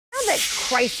that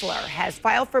Chrysler has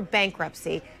filed for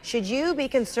bankruptcy, should you be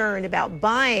concerned about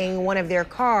buying one of their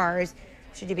cars?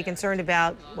 Should you be concerned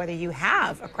about whether you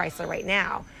have a Chrysler right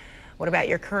now? What about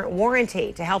your current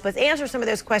warranty? To help us answer some of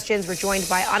those questions, we're joined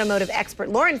by automotive expert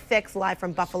Lauren Fix, live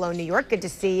from Buffalo, New York. Good to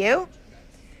see you.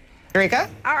 Rika?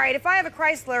 All right, if I have a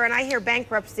Chrysler and I hear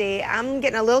bankruptcy, I'm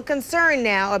getting a little concerned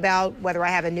now about whether I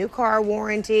have a new car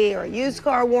warranty or a used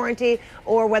car warranty,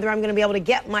 or whether I'm going to be able to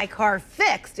get my car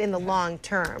fixed in the long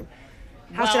term.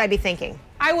 How should I be thinking?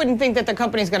 I wouldn't think that the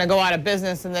company's going to go out of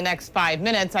business in the next 5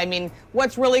 minutes. I mean,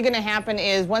 what's really going to happen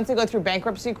is once they go through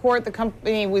bankruptcy court, the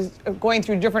company was going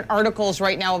through different articles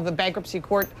right now of the bankruptcy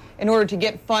court in order to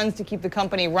get funds to keep the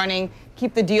company running,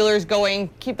 keep the dealers going,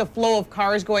 keep the flow of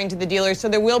cars going to the dealers. So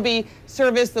there will be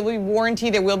service, there will be warranty,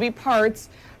 there will be parts.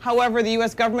 However, the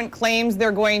U.S. government claims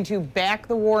they're going to back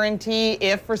the warranty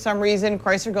if, for some reason,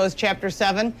 Chrysler goes Chapter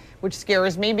 7, which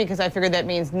scares me because I figure that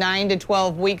means 9 to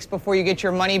 12 weeks before you get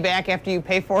your money back after you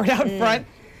pay for it out front.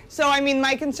 So, I mean,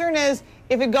 my concern is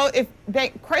if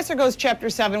Chrysler goes Chapter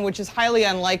 7, which is highly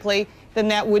unlikely, then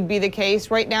that would be the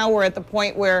case. Right now, we're at the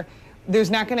point where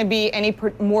there's not going to be any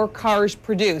more cars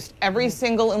produced. Every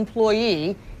single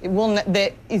employee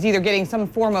that is either getting some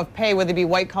form of pay, whether it be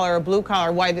white collar or blue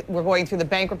collar, why we're going through the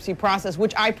bankruptcy process,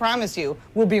 which I promise you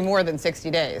will be more than 60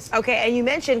 days. Okay, and you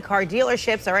mentioned car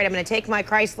dealerships. All right, I'm going to take my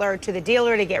Chrysler to the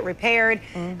dealer to get repaired,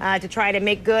 to try to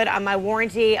make good on my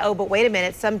warranty. Oh, but wait a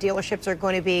minute, some dealerships are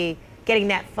going to be getting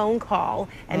that phone call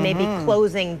and maybe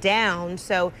closing down.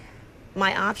 So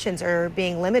my options are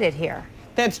being limited here.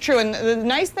 That's true, and the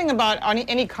nice thing about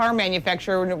any car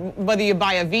manufacturer, whether you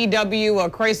buy a VW, a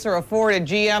Chrysler, a Ford, a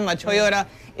GM, a Toyota,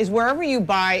 is wherever you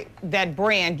buy that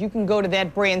brand, you can go to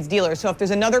that brand's dealer. So if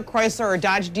there's another Chrysler or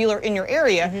Dodge dealer in your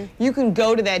area, you can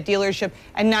go to that dealership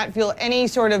and not feel any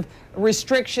sort of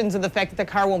restrictions of the fact that the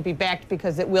car won't be backed,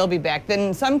 because it will be backed. Then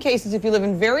in some cases, if you live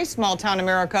in very small town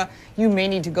America, you may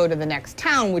need to go to the next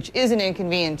town, which is an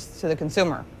inconvenience to the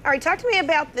consumer. All right, talk to me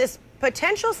about this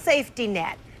potential safety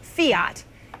net. Fiat.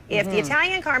 If the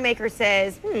Italian car maker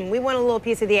says, we want a little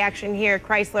piece of the action here,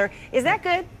 Chrysler, is that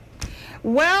good?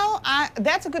 Well,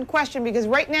 that's a good question, because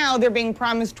right now they're being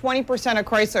promised 20% of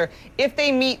Chrysler. If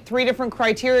they meet 3 different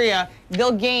criteria,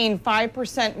 they'll gain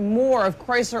 5% more of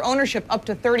Chrysler ownership, up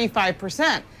to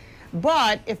 35%.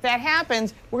 But if that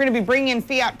happens, we're going to be bringing in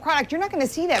Fiat product. You're not going to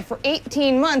see that for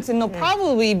 18 months, and they'll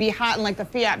probably be hot in like the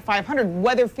Fiat 500.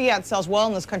 Whether Fiat sells well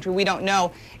in this country, we don't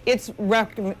know. Its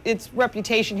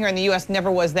reputation here in the U.S.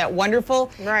 never was that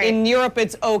wonderful. Right. In Europe,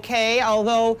 it's okay,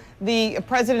 although the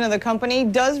president of the company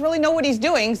does really know what he's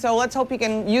doing. So let's hope he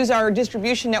can use our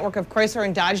distribution network of Chrysler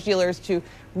and Dodge dealers to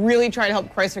really try to help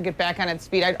Chrysler get back on its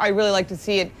feet. I really like to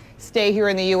see it stay here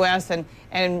in the U.S.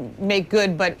 and make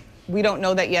good, but we don't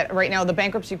know that yet. Right now, the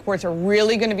bankruptcy courts are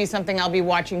really going to be something I'll be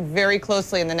watching very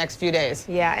closely in the next few days.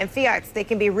 Yeah, and Fiats, they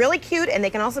can be really cute, and they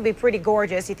can also be pretty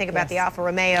gorgeous. You think about the Alfa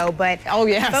Romeo, but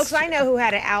folks I know who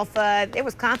had an Alfa, it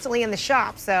was constantly in the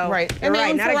shop. So right, and they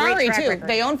own Ferrari too.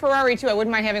 They own Ferrari too. I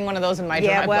wouldn't mind having one of those in my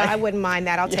driveway. Yeah, well, I wouldn't mind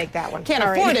that. I'll take that one. Can't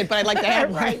afford it, but I'd like to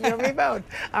have one. Right, you'll be both.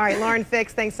 All right, Lauren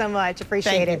Fix, thanks so much.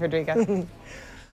 Appreciate it. Thank you, Frederica.